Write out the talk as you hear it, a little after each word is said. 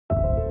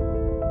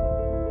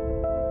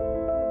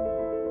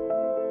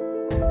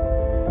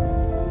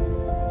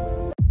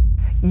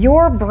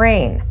Your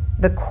brain,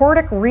 the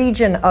cortic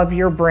region of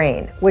your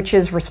brain, which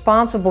is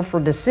responsible for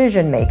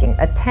decision-making,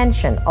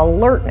 attention,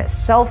 alertness,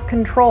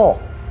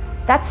 self-control,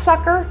 that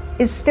sucker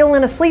is still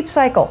in a sleep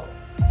cycle.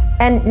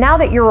 And now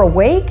that you're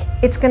awake,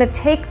 it's going to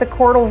take the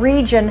cortical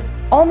region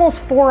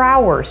almost 4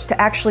 hours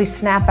to actually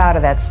snap out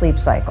of that sleep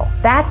cycle.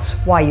 That's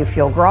why you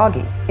feel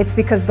groggy. It's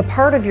because the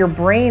part of your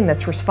brain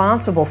that's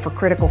responsible for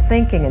critical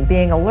thinking and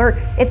being alert,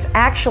 it's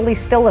actually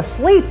still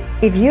asleep.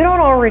 If you don't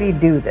already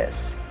do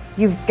this,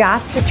 you've got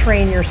to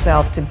train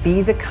yourself to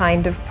be the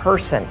kind of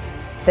person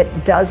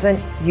that doesn't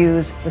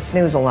use the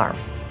snooze alarm.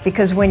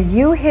 Because when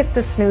you hit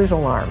the snooze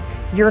alarm,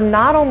 you're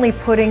not only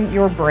putting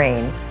your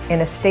brain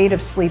in a state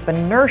of sleep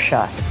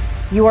inertia,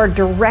 you are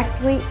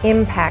directly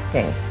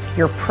impacting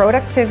your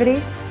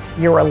productivity,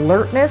 your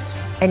alertness,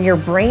 and your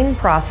brain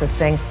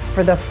processing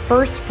for the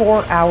first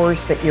 4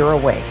 hours that you're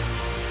awake.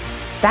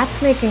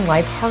 That's making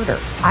life harder.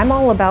 I'm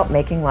all about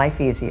making life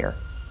easier.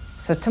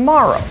 So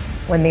tomorrow,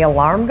 when the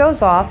alarm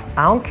goes off,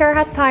 I don't care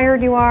how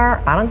tired you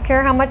are, I don't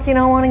care how much you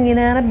don't want to get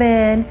out of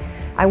bed,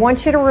 I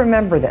want you to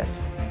remember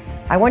this.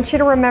 I want you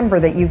to remember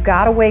that you've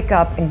got to wake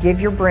up and give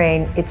your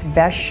brain its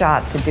best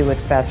shot to do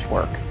its best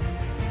work.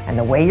 And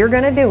the way you're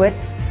going to do it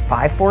is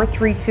 5, 4,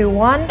 3, 2,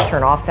 1,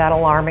 turn off that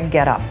alarm and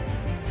get up.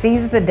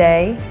 Seize the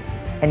day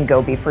and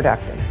go be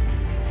productive.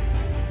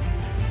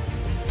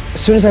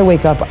 As soon as I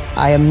wake up,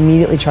 I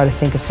immediately try to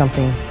think of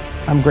something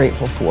I'm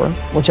grateful for,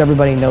 which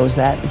everybody knows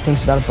that and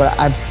thinks about it, but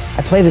I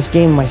play this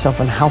game with myself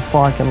on how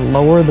far I can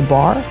lower the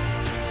bar,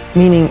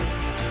 meaning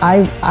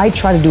I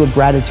tried to do a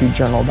gratitude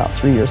journal about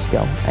 3 years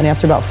ago, and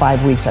after about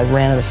 5 weeks, I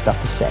ran out of stuff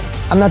to say.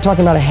 I'm not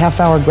talking about a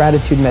half-hour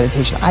gratitude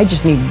meditation. I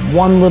just need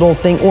one little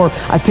thing, or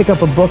I pick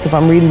up a book. If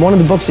I'm reading one of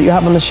the books that you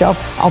have on the shelf,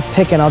 I'll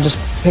just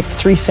pick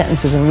 3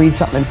 sentences and read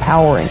something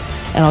empowering,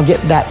 and I'll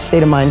get that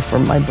state of mind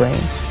from my brain.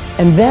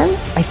 And then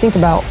I think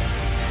about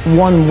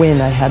one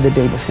win I had the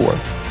day before.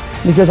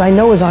 Because I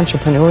know as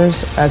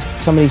entrepreneurs, as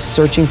somebody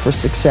searching for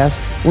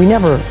success, we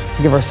never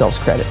give ourselves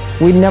credit.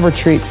 We never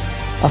treat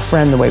a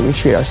friend the way we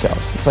treat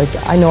ourselves. It's like,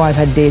 I know I've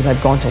had days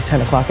I've gone till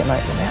 10 o'clock at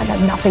night, and man, I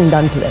got nothing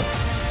done today.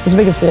 It's the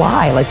biggest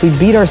lie. Like, we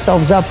beat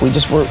ourselves up.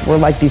 We're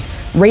like these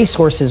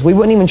racehorses. We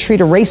wouldn't even treat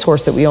a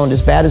racehorse that we owned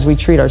as bad as we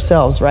treat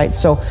ourselves, right?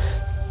 So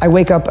I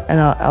wake up and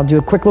I'll do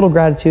a quick little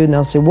gratitude, and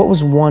I'll say, what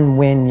was one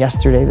win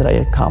yesterday that I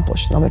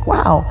accomplished? And I'm like,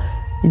 wow,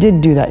 you did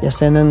do that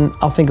yesterday. And then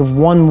I'll think of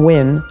one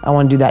win I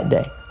want to do that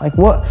day. Like,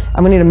 what?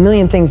 I'm gonna need a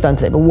million things done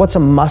today, but what's a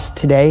must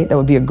today that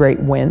would be a great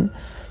win?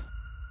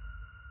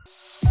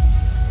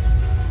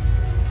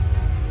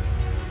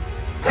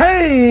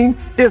 Pain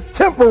is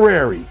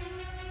temporary.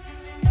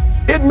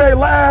 It may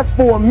last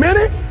for a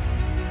minute,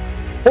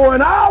 or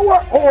an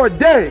hour, or a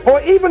day,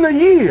 or even a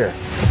year.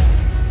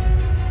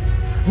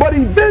 But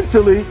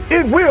eventually,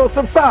 it will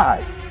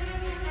subside,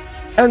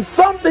 and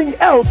something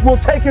else will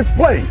take its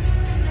place.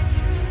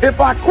 If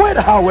I quit,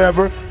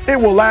 however, it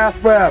will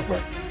last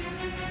forever.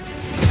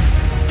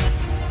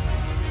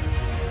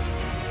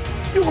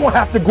 You're gonna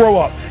have to grow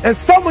up, and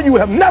some of you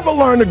have never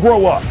learned to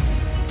grow up.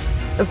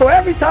 And so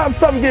every time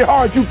something get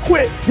hard, you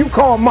quit, you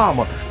call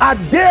mama. I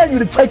dare you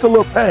to take a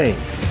little pain.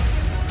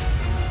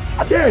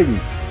 I dare you.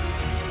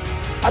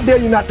 I dare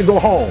you not to go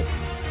home.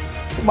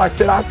 Somebody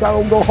said, I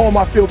don't go home,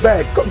 I feel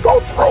bad. Go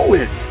through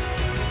it.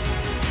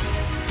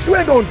 You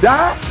ain't gonna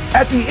die.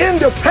 At the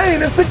end of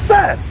pain is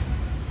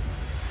success.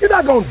 You're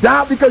not gonna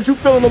die because you're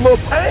feeling a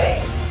little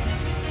pain.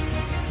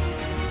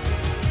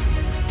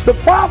 The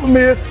problem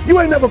is, you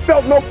ain't never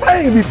felt no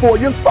pain before.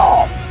 You're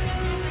soft.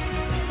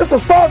 It's a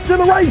soft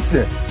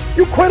generation.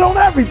 You quit on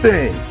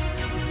everything.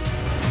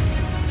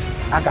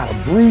 I gotta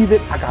breathe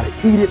it, I gotta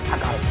eat it, I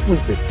gotta sleep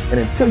it. And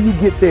until you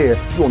get there,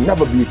 you'll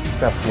never be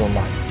successful in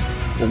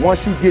life. But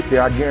once you get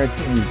there, I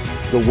guarantee you,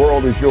 the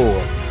world is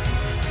yours.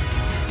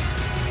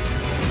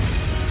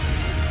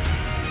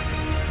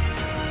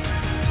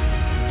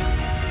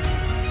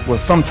 Well,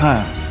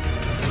 sometimes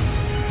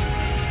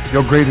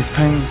your greatest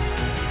pain,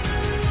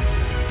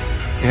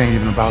 it ain't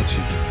even about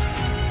you.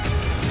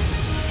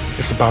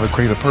 It's about a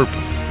greater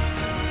purpose.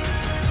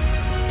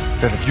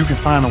 That if you can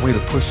find a way to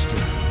push through,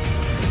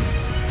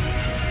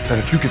 that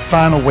if you can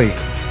find a way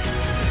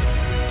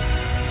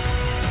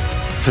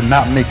to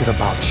not make it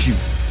about you,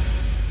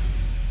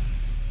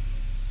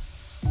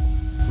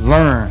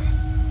 learn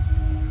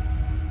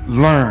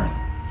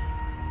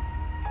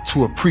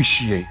to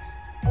appreciate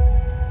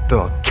the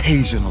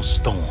occasional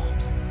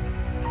storms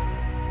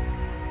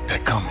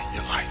that come in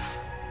your life.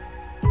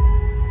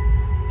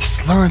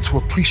 Just learn to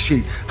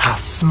appreciate how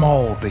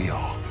small they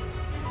are.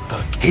 The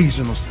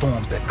occasional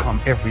storms that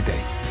come every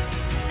day.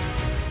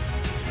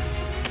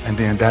 And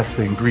then that's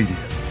the ingredient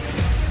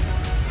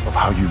of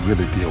how you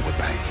really deal with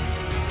pain.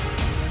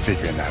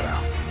 Figuring that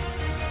out.